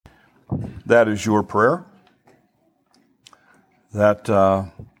that is your prayer, that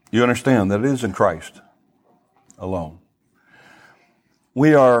you understand that it is in Christ alone.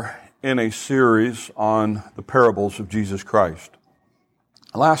 We are in a series on the parables of Jesus Christ.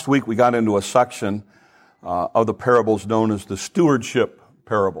 Last week we got into a section of the parables known as the stewardship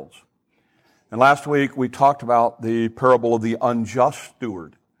parables. And last week we talked about the parable of the unjust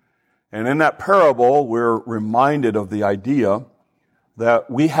steward. And in that parable we're reminded of the idea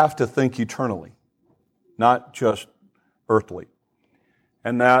that we have to think eternally, not just earthly.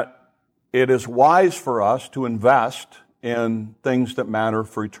 And that it is wise for us to invest in things that matter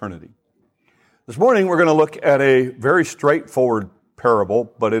for eternity. This morning we're going to look at a very straightforward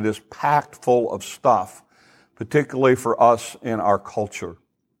parable, but it is packed full of stuff, particularly for us in our culture.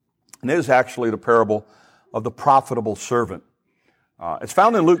 And it is actually the parable of the profitable servant. It's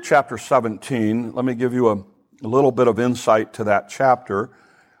found in Luke chapter 17. Let me give you a little bit of insight to that chapter.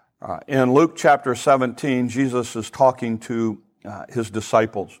 In Luke chapter 17, Jesus is talking to his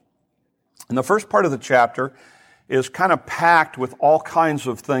disciples. And the first part of the chapter is kind of packed with all kinds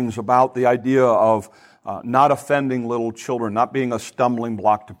of things about the idea of not offending little children, not being a stumbling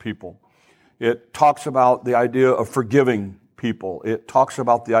block to people. It talks about the idea of forgiving people. It talks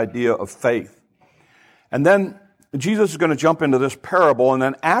about the idea of faith. And then Jesus is going to jump into this parable, and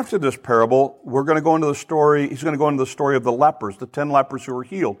then after this parable, we're going to go into the story, he's going to go into the story of the lepers, the 10 lepers who were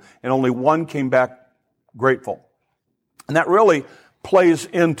healed, and only one came back grateful. And that really plays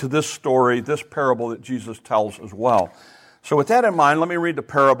into this story, this parable that Jesus tells as well. So with that in mind, let me read the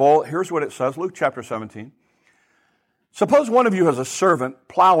parable. Here's what it says, Luke chapter 17. Suppose one of you has a servant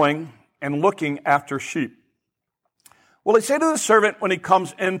plowing and looking after sheep. Will he say to the servant when he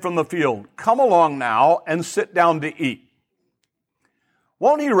comes in from the field, "Come along now and sit down to eat"?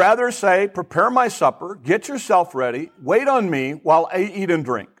 Won't he rather say, "Prepare my supper, get yourself ready, wait on me while I eat and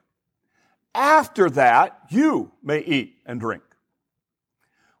drink. After that, you may eat and drink"?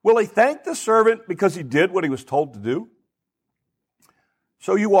 Will he thank the servant because he did what he was told to do?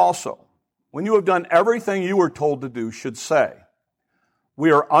 So you also, when you have done everything you were told to do, should say,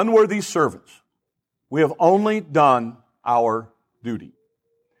 "We are unworthy servants. We have only done our duty."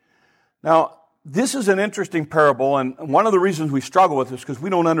 Now, this is an interesting parable, and one of the reasons we struggle with this is because we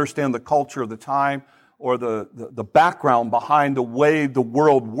don't understand the culture of the time or the background behind the way the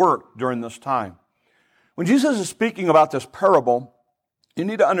world worked during this time. When Jesus is speaking about this parable, you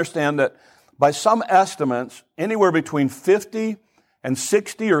need to understand that by some estimates, anywhere between 50 and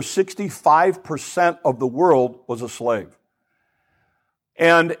 60 or 65% of the world was a slave.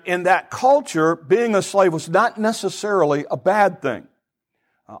 And in that culture, being a slave was not necessarily a bad thing.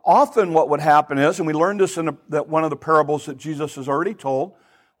 Often what would happen is, and we learned this in one of the parables that Jesus has already told,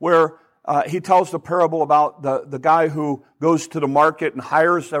 where he tells the parable about the guy who goes to the market and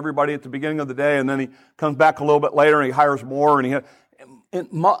hires everybody at the beginning of the day, and then he comes back a little bit later and he hires more. And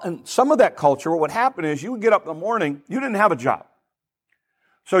in some of that culture, what would happen is you would get up in the morning, you didn't have a job.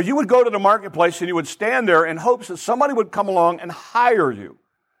 So you would go to the marketplace and you would stand there in hopes that somebody would come along and hire you.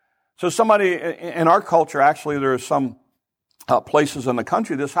 So somebody, in our culture, actually, there are some places in the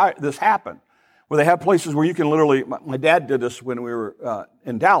country this happened, where they have places where you can literally, my dad did this when we were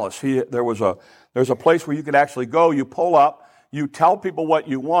in Dallas. There's a place where you could actually go, you pull up, you tell people what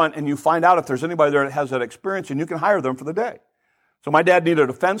you want, and you find out if there's anybody there that has that experience, and you can hire them for the day. So my dad needed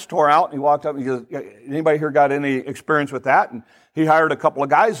a fence tore out, and he walked up and he goes, "Anybody here got any experience with that?" And he hired a couple of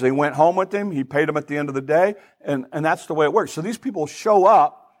guys. They went home with him. He paid them at the end of the day, and that's the way it works. So these people show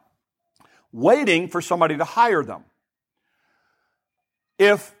up waiting for somebody to hire them.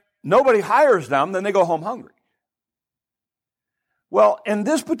 If nobody hires them, then they go home hungry. Well, in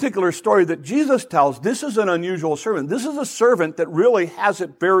this particular story that Jesus tells, this is an unusual servant. This is a servant that really has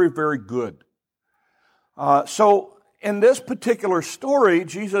it very, very good. So in this particular story,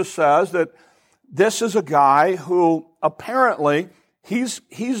 Jesus says that this is a guy who apparently he's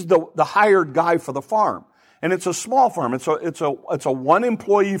the hired guy for the farm, and it's a small farm. It's a one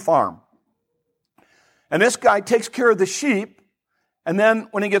employee farm, and this guy takes care of the sheep. And then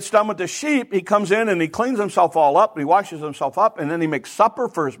when he gets done with the sheep, he comes in and he cleans himself all up, and he washes himself up, and then he makes supper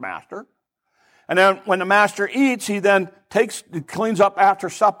for his master. And then when the master eats, he then cleans up after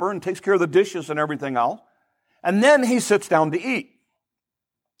supper and takes care of the dishes and everything else. And then he sits down to eat.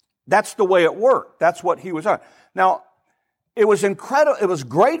 That's the way it worked. That's what he was on. Now, it was incredible. It was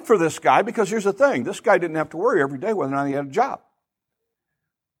great for this guy because here's the thing. This guy didn't have to worry every day whether or not he had a job.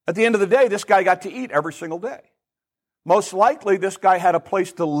 At the end of the day, this guy got to eat every single day. Most likely, this guy had a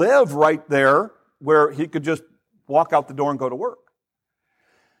place to live right there where he could just walk out the door and go to work.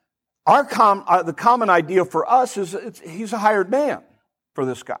 The common idea for us is he's a hired man for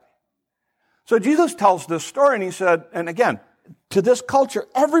this guy. So Jesus tells this story, and he said, and again, to this culture,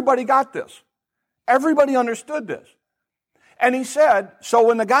 everybody got this. Everybody understood this. And he said, so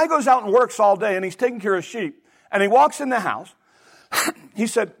when the guy goes out and works all day and he's taking care of sheep, and he walks in the house, he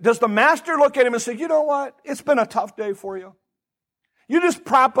said, does the master look at him and say, you know what? It's been a tough day for you. You just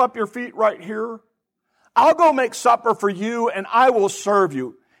prop up your feet right here. I'll go make supper for you and I will serve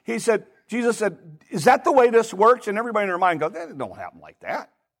you. Jesus said, is that the way this works? And everybody in their mind goes, that don't happen like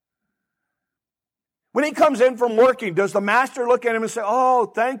that. When he comes in from working, does the master look at him and say, oh,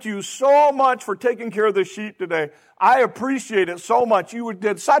 thank you so much for taking care of the sheep today. I appreciate it so much. You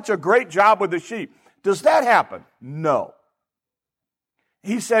did such a great job with the sheep. Does that happen? No.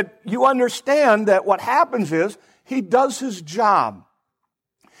 He said, you understand that what happens is he does his job.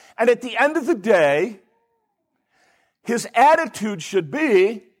 And at the end of the day, his attitude should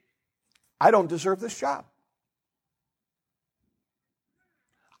be, I don't deserve this job.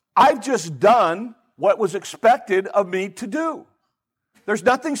 I've just done what was expected of me to do. There's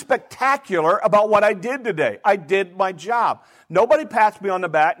nothing spectacular about what I did today. I did my job. Nobody pats me on the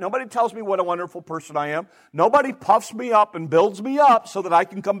back. Nobody tells me what a wonderful person I am. Nobody puffs me up and builds me up so that I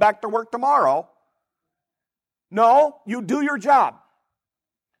can come back to work tomorrow. No, you do your job.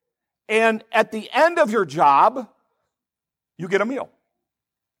 And at the end of your job, you get a meal.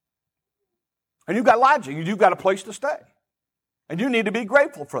 And you've got lodging. You've got a place to stay. And you need to be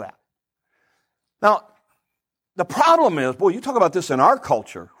grateful for that. Now, the problem is, boy, you talk about this in our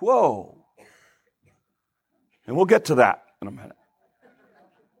culture. Whoa. And we'll get to that in a minute.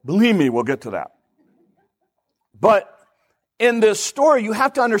 Believe me, we'll get to that. But in this story, you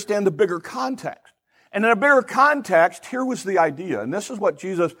have to understand the bigger context. And in a bigger context, here was the idea. And this is what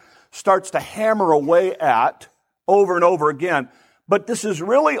Jesus starts to hammer away at over and over again. But this is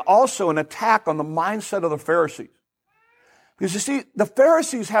really also an attack on the mindset of the Pharisees. Because you see, the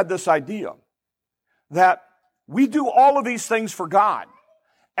Pharisees had this idea that we do all of these things for God.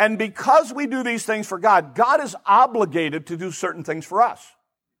 And because we do these things for God, God is obligated to do certain things for us.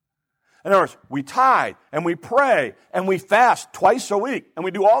 In other words, we tithe, and we pray, and we fast twice a week, and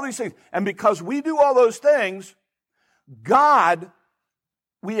we do all these things. And because we do all those things,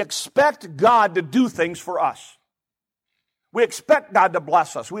 we expect God to do things for us. We expect God to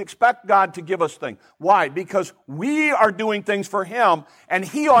bless us. We expect God to give us things. Why? Because we are doing things for Him, and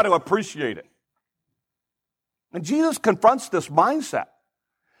He ought to appreciate it. And Jesus confronts this mindset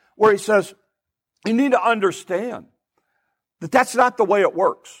where He says, you need to understand that that's not the way it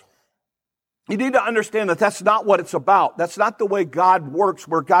works. You need to understand that that's not what it's about. That's not the way God works,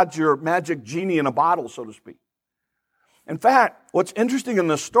 where God's your magic genie in a bottle, so to speak. In fact, what's interesting in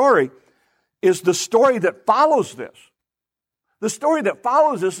this story is the story that follows this. The story that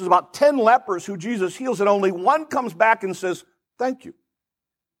follows this is about 10 lepers who Jesus heals, and only one comes back and says, thank you.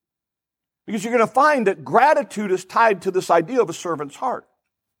 Because you're going to find that gratitude is tied to this idea of a servant's heart.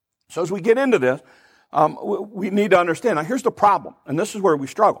 So as we get into this, we need to understand. Now here's the problem, and this is where we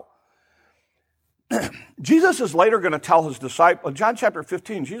struggle. Jesus is later going to tell His disciples, John chapter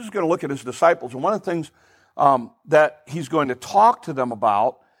 15, Jesus is going to look at His disciples, and one of the things that He's going to talk to them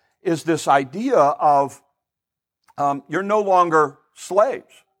about is this idea of you're no longer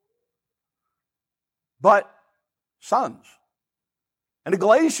slaves, but sons. And the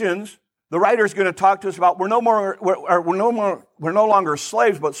Galatians, the writer is going to talk to us about we're no longer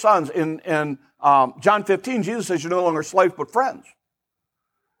slaves, but sons. In John 15, Jesus says you're no longer slaves, but friends.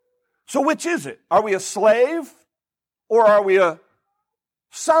 So which is it? Are we a slave, or are we a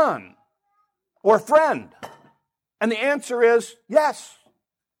son or friend? And the answer is yes.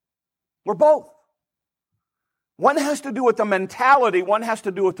 We're both. One has to do with the mentality, one has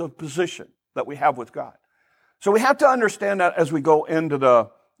to do with the position that we have with God. So we have to understand that as we go into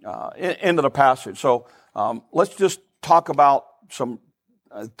the passage. So let's just talk about some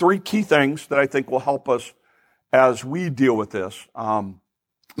three key things that I think will help us as we deal with this.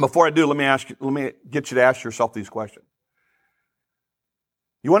 Before I do, let me get you to ask yourself these questions.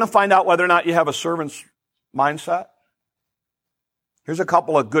 You want to find out whether or not you have a servant's mindset? Here's a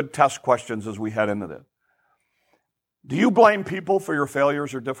couple of good test questions as we head into this. Do you blame people for your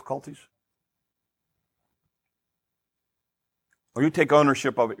failures or difficulties? Or you take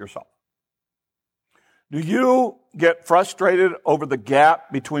ownership of it yourself? Do you get frustrated over the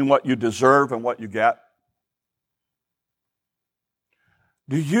gap between what you deserve and what you get?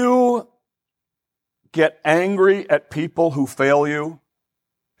 Do you get angry at people who fail you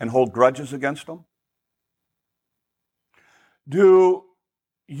and hold grudges against them? Do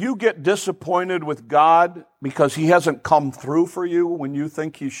you get disappointed with God because He hasn't come through for you when you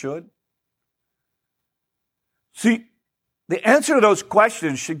think He should? See, The answer to those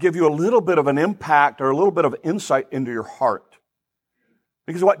questions should give you a little bit of an impact or a little bit of insight into your heart.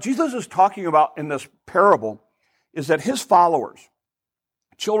 Because what Jesus is talking about in this parable is that his followers,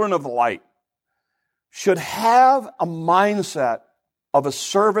 children of the light, should have a mindset of a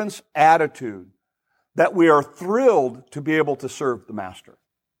servant's attitude, that we are thrilled to be able to serve the master.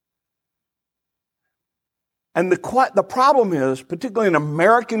 And the problem is, particularly in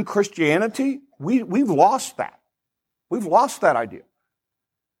American Christianity, we've lost that. We've lost that idea.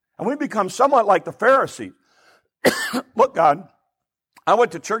 And we've become somewhat like the Pharisees. Look, God, I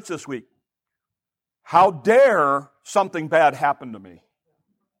went to church this week. How dare something bad happen to me?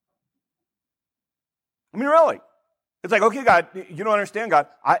 I mean, really. It's like, okay, God, you don't understand, God.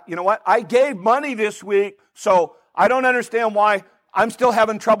 You know what? I gave money this week, so I don't understand why I'm still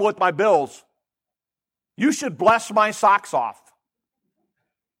having trouble with my bills. You should bless my socks off.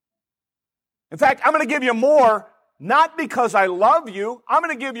 In fact, I'm going to give you more, not because I love you. I'm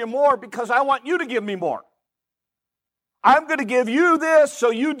going to give you more because I want you to give me more. I'm going to give you this, so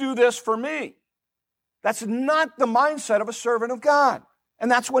you do this for me. That's not the mindset of a servant of God.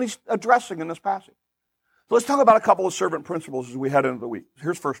 And that's what he's addressing in this passage. So let's talk about a couple of servant principles as we head into the week.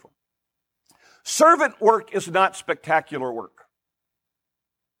 Here's the first one. Servant work is not spectacular work.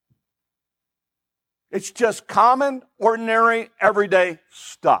 It's just common, ordinary, everyday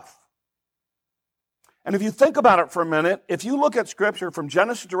stuff. And if you think about it for a minute, if you look at Scripture from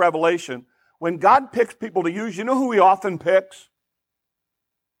Genesis to Revelation, when God picks people to use, you know who he often picks?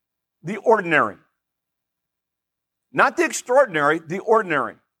 The ordinary. Not the extraordinary, the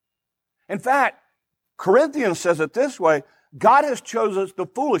ordinary. In fact, Corinthians says it this way: God has chosen the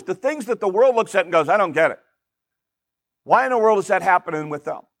foolish, the things that the world looks at and goes, I don't get it. Why in the world is that happening with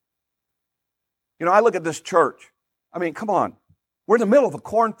them? You know, I look at this church. I mean, come on. We're in the middle of a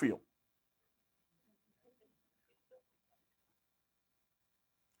cornfield.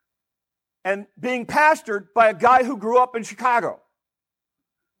 And being pastored by a guy who grew up in Chicago.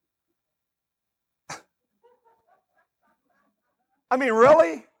 I mean,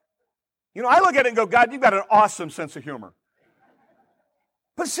 really? You know, I look at it and go, God, you've got an awesome sense of humor.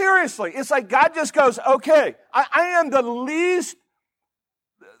 But seriously, it's like God just goes, okay, I am the least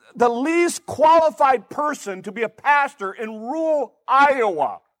qualified person to be a pastor in rural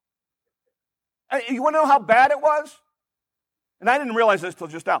Iowa. And you want to know how bad it was? And I didn't realize this till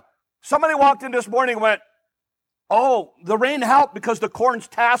just now. Somebody walked in this morning and went, oh, the rain helped because the corn's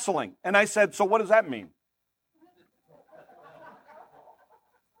tasseling. And I said, so what does that mean?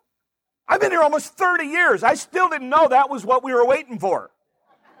 I've been here almost 30 years. I still didn't know that was what we were waiting for.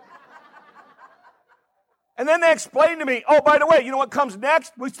 And then they explained to me, oh, by the way, you know what comes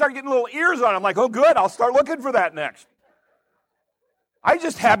next? We start getting little ears on it. I'm like, oh, good, I'll start looking for that next. I'm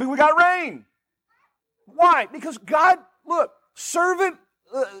just happy we got rain. Why? Because God, look,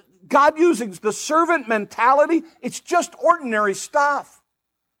 God using the servant mentality, it's just ordinary stuff.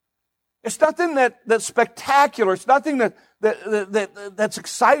 It's nothing that's spectacular. It's nothing that's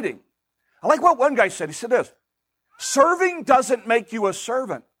exciting. I like what one guy said. He said this: serving doesn't make you a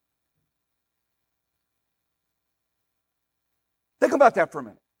servant. Think about that for a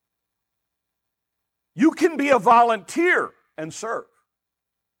minute. You can be a volunteer and serve.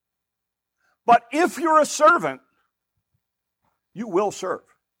 But if you're a servant, you will serve.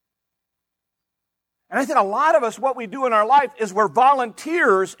 And I think a lot of us, what we do in our life is we're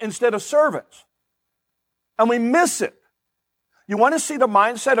volunteers instead of servants. And we miss it. You want to see the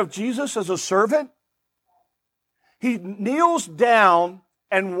mindset of Jesus as a servant? He kneels down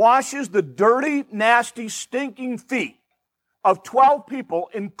and washes the dirty, nasty, stinking feet of 12 people,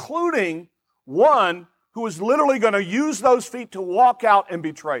 including one who is literally going to use those feet to walk out and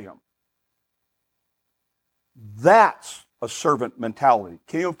betray him. That's a servant mentality.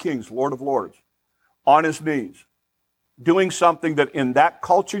 King of Kings, Lord of Lords, on his knees, doing something that in that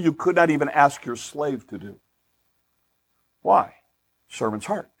culture you could not even ask your slave to do. Why? Servant's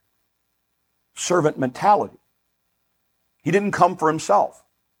heart. Servant mentality. He didn't come for himself.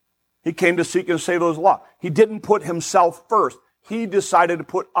 He came to seek and save those lost. He didn't put himself first. He decided to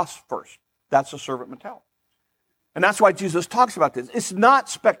put us first. That's a servant mentality. And that's why Jesus talks about this. It's not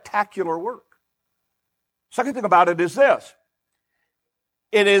spectacular work. Second thing about it is this.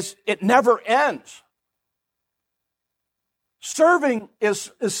 It never ends. Serving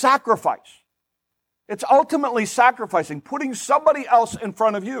is sacrifice. It's ultimately sacrificing, putting somebody else in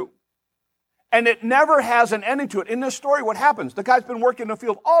front of you. And it never has an ending to it. In this story, what happens? The guy's been working in the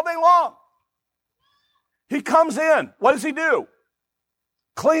field all day long. He comes in. What does he do?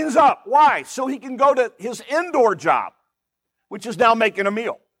 Cleans up. Why? So he can go to his indoor job, which is now making a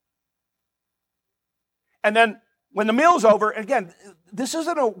meal. And then when the meal's over, again, this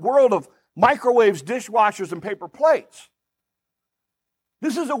isn't a world of microwaves, dishwashers, and paper plates.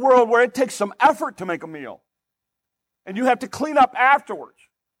 This is a world where it takes some effort to make a meal. And you have to clean up afterwards.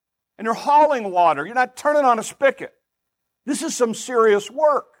 And you're hauling water. You're not turning on a spigot. This is some serious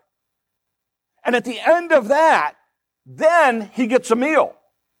work. And at the end of that, then he gets a meal.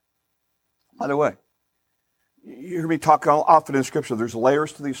 By the way, you hear me talk often in Scripture, there's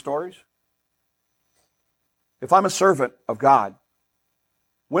layers to these stories. If I'm a servant of God,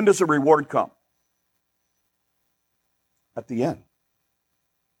 when does the reward come? At the end.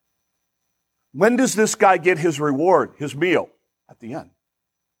 When does this guy get his reward, his meal? At the end.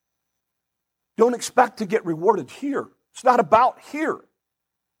 Don't expect to get rewarded here. It's not about here.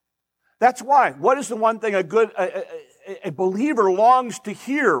 That's why. What is the one thing a believer longs to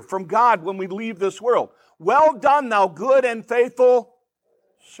hear from God when we leave this world? Well done, thou good and faithful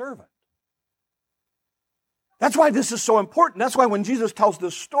servant. That's why this is so important. That's why when Jesus tells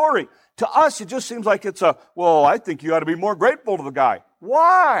this story, to us it just seems like it's I think you ought to be more grateful to the guy.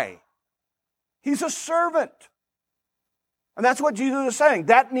 Why? He's a servant. And that's what Jesus is saying.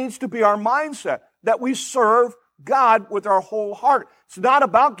 That needs to be our mindset, that we serve God with our whole heart. It's not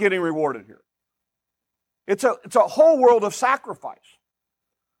about getting rewarded here. It's a whole world of sacrifice.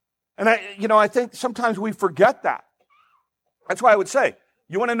 And I think sometimes we forget that. That's why I would say,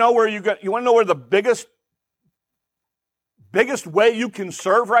 you want to know where you want to know where the biggest way you can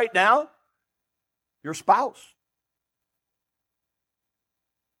serve right now? Your spouse.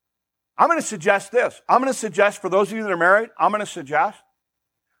 I'm going to suggest this. I'm going to suggest, for those of you that are married, I'm going to suggest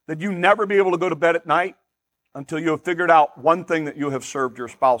that you never be able to go to bed at night until you have figured out one thing that you have served your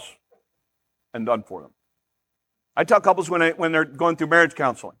spouse and done for them. I tell couples when they're going through marriage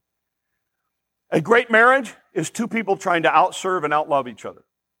counseling, a great marriage is two people trying to outserve and outlove each other.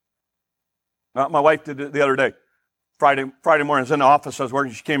 My wife did it the other day. Friday morning, I was in the office, I was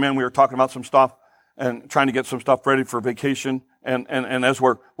working, she came in, we were talking about some stuff and trying to get some stuff ready for vacation. And as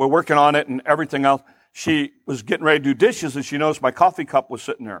we're working on it and everything else, she was getting ready to do dishes and she noticed my coffee cup was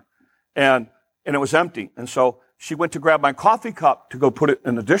sitting there. And it was empty. And so she went to grab my coffee cup to go put it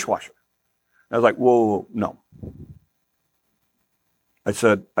in the dishwasher. And I was like, whoa, no. I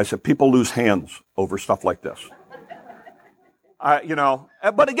said, people lose hands over stuff like this.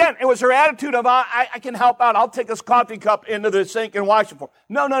 But again, it was her attitude of, I can help out. I'll take this coffee cup into the sink and wash it for her.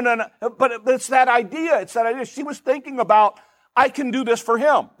 No. But it's that idea. It's that idea. She was thinking about, I can do this for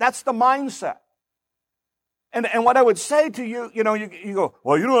him. That's the mindset. And what I would say to you, you go,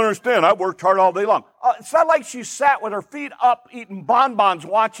 well, you don't understand. I've worked hard all day long. It's not like she sat with her feet up eating bonbons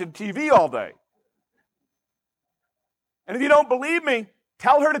watching TV all day. And if you don't believe me,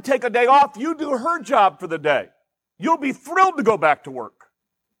 tell her to take a day off. You do her job for the day. You'll be thrilled to go back to work.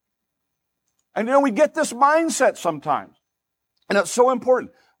 And we get this mindset sometimes. And it's so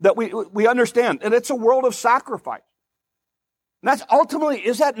important that we understand. And it's a world of sacrifice. And that's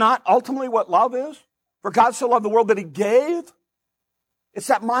is that not ultimately what love is? For God so loved the world that He gave? It's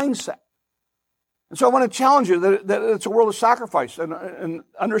that mindset. And so I want to challenge you that it's a world of sacrifice and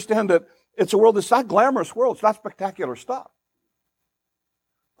understand that it's a world that's not glamorous world. It's not spectacular stuff.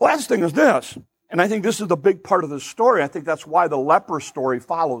 The last thing is this, and I think this is the big part of the story. I think that's why the leper story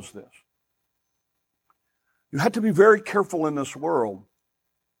follows this. You have to be very careful in this world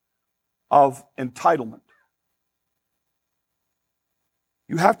of entitlement.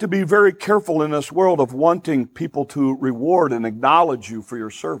 You have to be very careful in this world of wanting people to reward and acknowledge you for your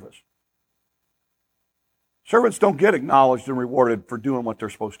service. Servants don't get acknowledged and rewarded for doing what they're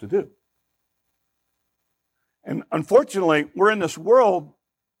supposed to do. And unfortunately, we're in this world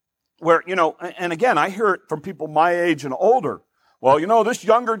where, and again, I hear it from people my age and older. Well, this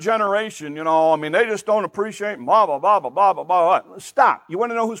younger generation, they just don't appreciate blah, blah, blah, blah, blah, blah, blah. Stop. You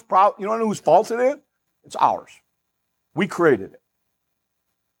want to know whose fault it is? It's ours. We created it.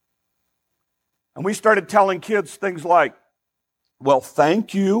 And we started telling kids things like, well,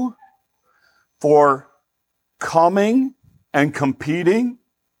 thank you for coming and competing,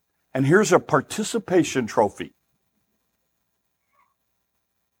 and here's a participation trophy.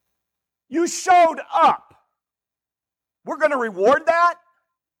 You showed up. We're going to reward that?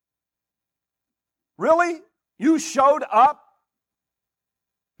 Really? You showed up?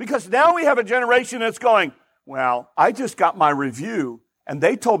 Because now we have a generation that's going, well, I just got my review, and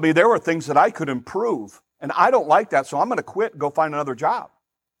they told me there were things that I could improve, and I don't like that, so I'm going to quit and go find another job.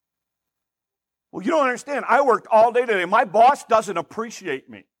 Well, you don't understand. I worked all day today. My boss doesn't appreciate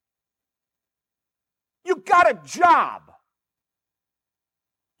me. You got a job.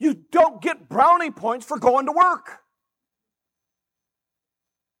 You don't get brownie points for going to work.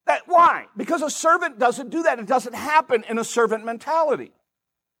 Why? Because a servant doesn't do that. It doesn't happen in a servant mentality.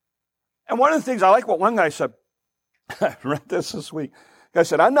 And one of the things I like what one guy said, I read this week. The guy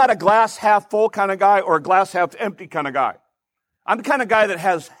said, I'm not a glass half full kind of guy or a glass half empty kind of guy. I'm the kind of guy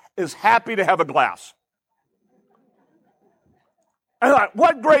that is happy to have a glass. I thought,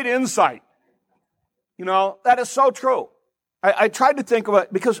 what great insight. That is so true. I tried to think of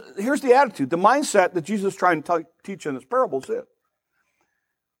it, because here's the attitude. The mindset that Jesus is trying to teach in his parables is,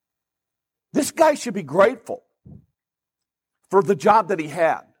 this guy should be grateful for the job that he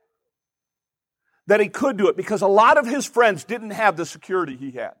had, that he could do it, because a lot of his friends didn't have the security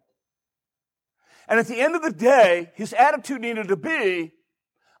he had. And at the end of the day, his attitude needed to be,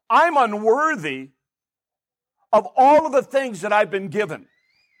 I'm unworthy of all of the things that I've been given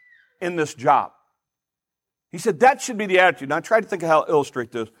in this job. He said that should be the attitude. Now I tried to think of how to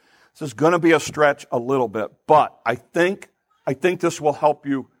illustrate this. This is going to be a stretch a little bit, but I think this will help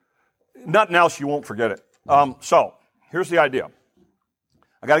you. Nothing else, you won't forget it. So here's the idea.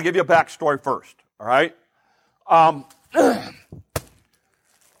 I got to give you a backstory first. All right.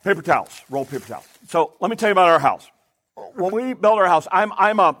 Paper towels, roll paper towels. So let me tell you about our house. When we built our house,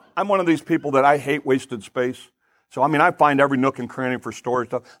 I'm one of these people that I hate wasted space. So I find every nook and cranny for storage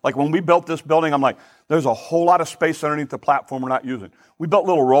stuff. Like when we built this building, I'm like, there's a whole lot of space underneath the platform we're not using. We built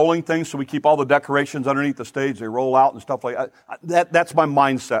little rolling things so we keep all the decorations underneath the stage. They roll out and stuff like that. That's my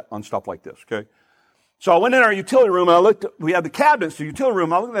mindset on stuff like this. Okay. So I went in our utility room and we had the cabinets, the utility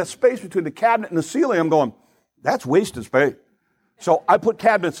room. I looked at that space between the cabinet and the ceiling. I'm going, that's wasted space. So I put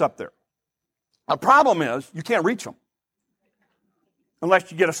cabinets up there. The problem is you can't reach them unless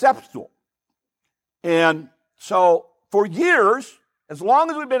you get a step stool. And so for years, as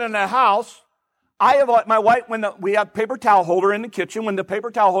long as we've been in that house, I have let my wife, we have paper towel holder in the kitchen, when the paper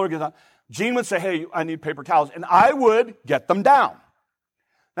towel holder gets on, Jean would say, hey, I need paper towels. And I would get them down.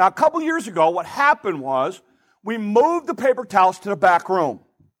 Now, a couple years ago, what happened was we moved the paper towels to the back room,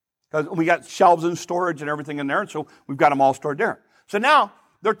 because we got shelves and storage and everything in there, and so we've got them all stored there. So now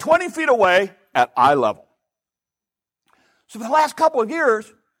they're 20 feet away at eye level. So for the last couple of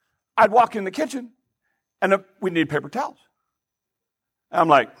years, I'd walk in the kitchen, and we need paper towels. And I'm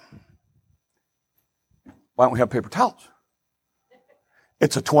like, why don't we have paper towels?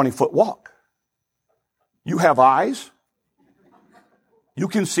 It's a 20-foot walk. You have eyes. You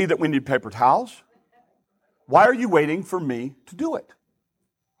can see that we need paper towels. Why are you waiting for me to do it?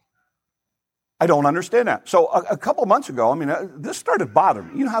 I don't understand that. So a couple of months ago, this started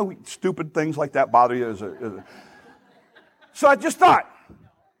bothering me. You know how stupid things like that bother you? So I just thought,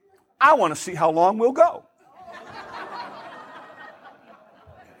 I want to see how long we'll go.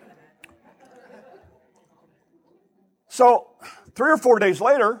 So 3 or 4 days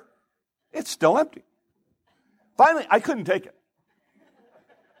later, it's still empty. Finally, I couldn't take it.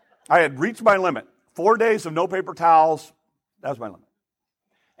 I had reached my limit. 4 days of no paper towels, that was my limit.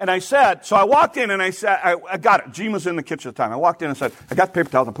 And I walked in and I said, I got it. Jean was in the kitchen at the time. I walked in and said, I got the paper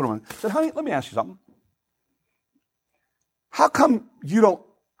towels, I put them on. I said, honey, let me ask you something. How come you don't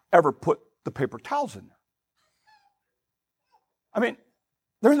ever put the paper towels in there?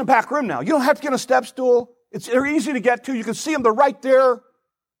 They're in the back room now. You don't have to get a step stool. They're easy to get to. You can see them. They're right there.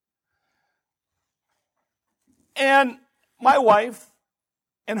 And my wife,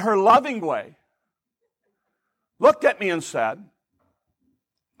 in her loving way, looked at me and said,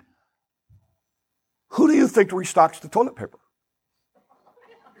 who do you think restocks the toilet paper?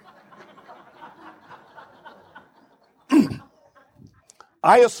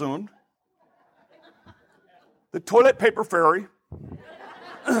 I assumed the toilet paper fairy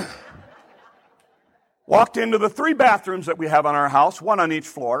walked into the 3 bathrooms that we have on our house, 1 on each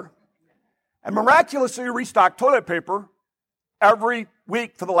floor, and miraculously restocked toilet paper every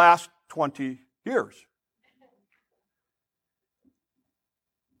week for the last 20 years.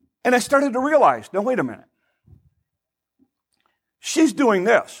 And I started to realize, now wait a minute. She's doing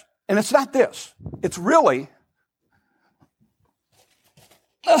this, and it's not this. It's really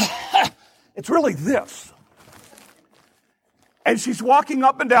this. And she's walking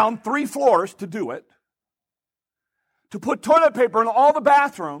up and down 3 floors to do it, to put toilet paper in all the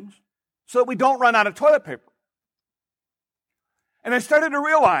bathrooms so that we don't run out of toilet paper. And I started to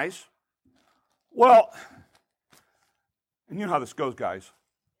realize, well, and you know how this goes, guys.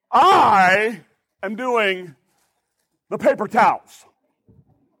 I am doing the paper towels.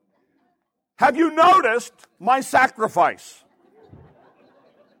 Have you noticed my sacrifice?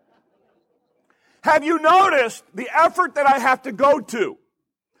 Have you noticed the effort that I have to go to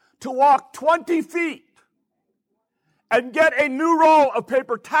walk 20 feet and get a new roll of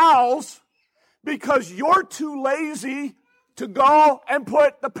paper towels because you're too lazy to go and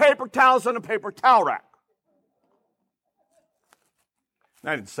put the paper towels on a paper towel rack.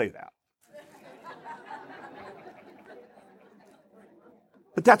 I didn't say that.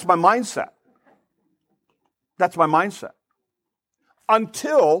 But that's my mindset. That's my mindset.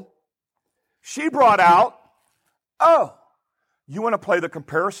 Until she brought out, oh, you want to play the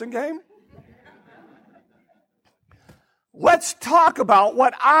comparison game? Let's talk about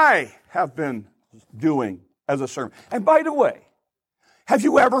what I have been doing as a servant. And by the way, have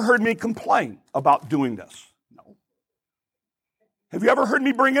you ever heard me complain about doing this? No. Have you ever heard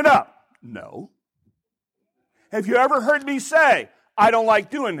me bring it up? No. Have you ever heard me say, I don't like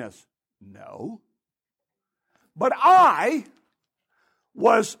doing this? No. But I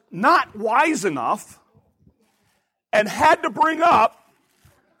was not wise enough and had to bring up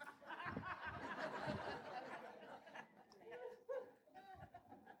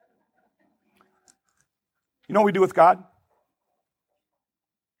you know what we do with God?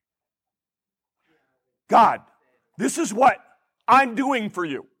 God, this is what I'm doing for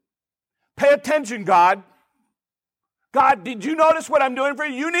you. Pay attention, God. God, did you notice what I'm doing for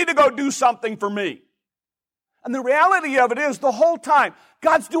you? You need to go do something for me. And the reality of it is, the whole time,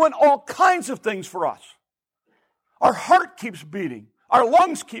 God's doing all kinds of things for us. Our heart keeps beating. Our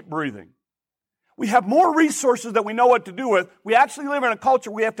lungs keep breathing. We have more resources that we know what to do with. We actually live in a culture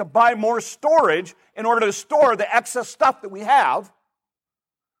where we have to buy more storage in order to store the excess stuff that we have.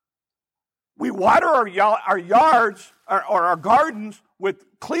 We water our yards or our gardens with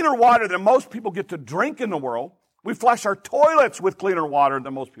cleaner water than most people get to drink in the world. We flush our toilets with cleaner water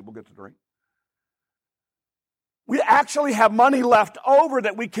than most people get to drink. We actually have money left over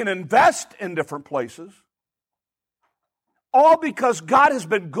that we can invest in different places. All because God has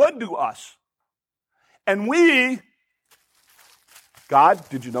been good to us. And God,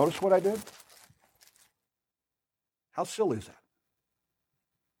 did you notice what I did? How silly is that?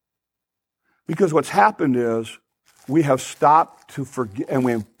 Because what's happened is we have stopped to forget, and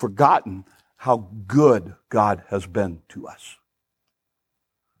we have forgotten how good God has been to us.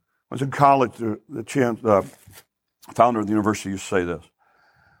 When I was in college, the founder of the university used to say this: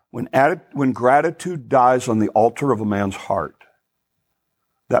 when gratitude dies on the altar of a man's heart,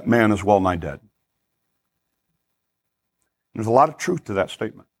 that man is well nigh dead. There's a lot of truth to that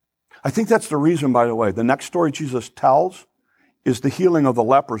statement. I think that's the reason, by the way, the next story Jesus tells is the healing of the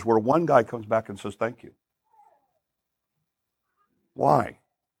lepers, where one guy comes back and says, thank you. Why?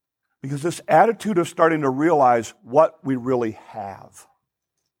 Because this attitude of starting to realize what we really have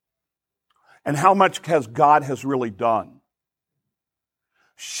and how much God has really done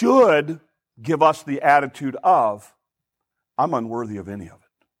should give us the attitude of, I'm unworthy of any of it.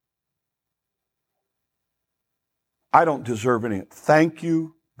 I don't deserve any. Thank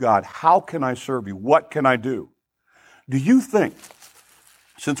you, God. How can I serve you? What can I do? Do you think,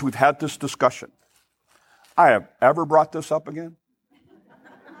 since we've had this discussion, I have ever brought this up again?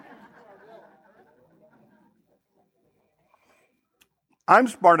 I'm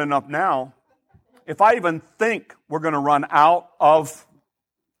smart enough now, if I even think we're going to run out of,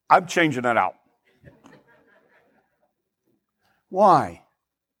 I'm changing it out. Why?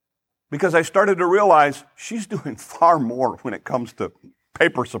 Because I started to realize she's doing far more when it comes to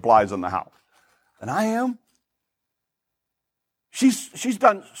paper supplies in the house than I am. She's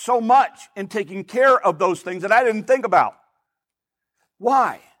done so much in taking care of those things that I didn't think about.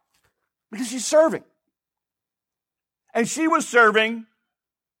 Why? Because she's serving. And she was serving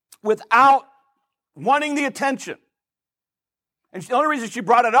without wanting the attention. And the only reason she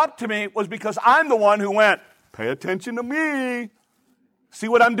brought it up to me was because I'm the one who went, pay attention to me. See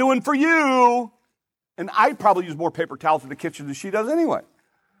what I'm doing for you. And I probably use more paper towels in the kitchen than she does anyway.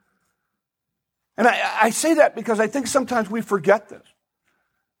 And I say that because I think sometimes we forget this.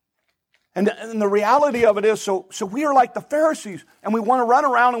 And the reality of it is, so we are like the Pharisees, and we want to run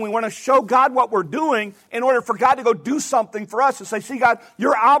around and we want to show God what we're doing in order for God to go do something for us and say, see, God,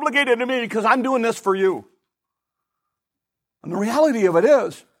 you're obligated to me because I'm doing this for you. And the reality of it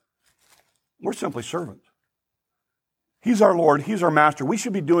is, we're simply servants. He's our Lord. He's our master. We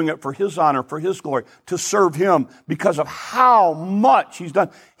should be doing it for His honor, for His glory, to serve Him because of how much He's done.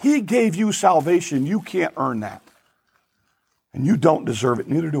 He gave you salvation. You can't earn that. And you don't deserve it.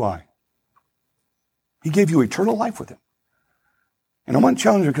 Neither do I. He gave you eternal life with Him. And I want to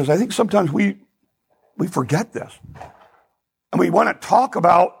challenge you because I think sometimes we forget this. And we want to talk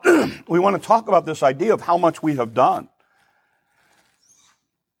about this idea of how much we have done.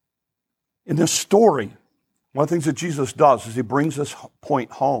 In this story, one of the things that Jesus does is He brings this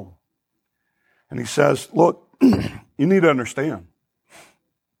point home. And He says, look, you need to understand,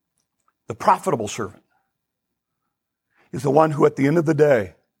 the profitable servant is the one who at the end of the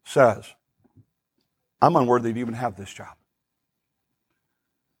day says, I'm unworthy to even have this job.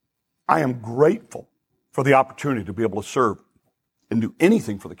 I am grateful for the opportunity to be able to serve and do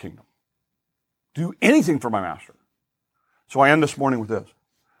anything for the kingdom. Do anything for my master. So I end this morning with this.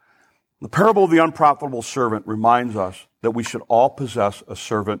 The parable of the unprofitable servant reminds us that we should all possess a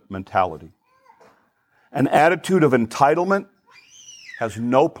servant mentality. An attitude of entitlement has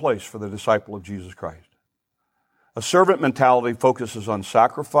no place for the disciple of Jesus Christ. A servant mentality focuses on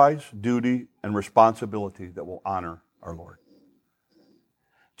sacrifice, duty, and responsibility that will honor our Lord.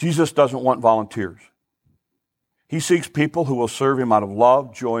 Jesus doesn't want volunteers. He seeks people who will serve him out of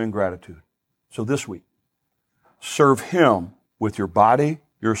love, joy, and gratitude. So this week, serve him with your body,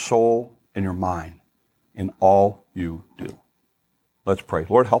 your soul, and your mind in all you do. Let's pray.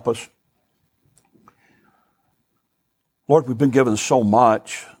 Lord, help us. Lord, we've been given so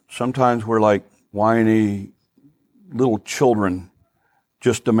much. Sometimes we're like whiny little children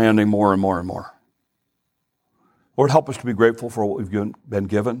just demanding more and more and more. Lord, help us to be grateful for what we've been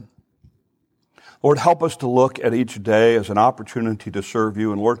given. Lord, help us to look at each day as an opportunity to serve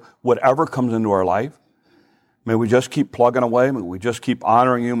you. And Lord, whatever comes into our life, may we just keep plugging away. May we just keep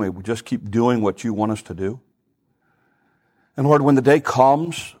honoring you. May we just keep doing what you want us to do. And Lord, when the day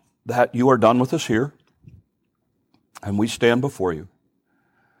comes that you are done with us here and we stand before you,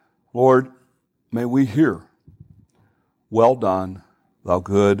 Lord, may we hear, well done, thou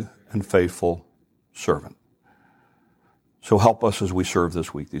good and faithful servant. So help us as we serve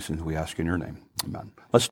this week. These things we ask in your name. Amen. Let's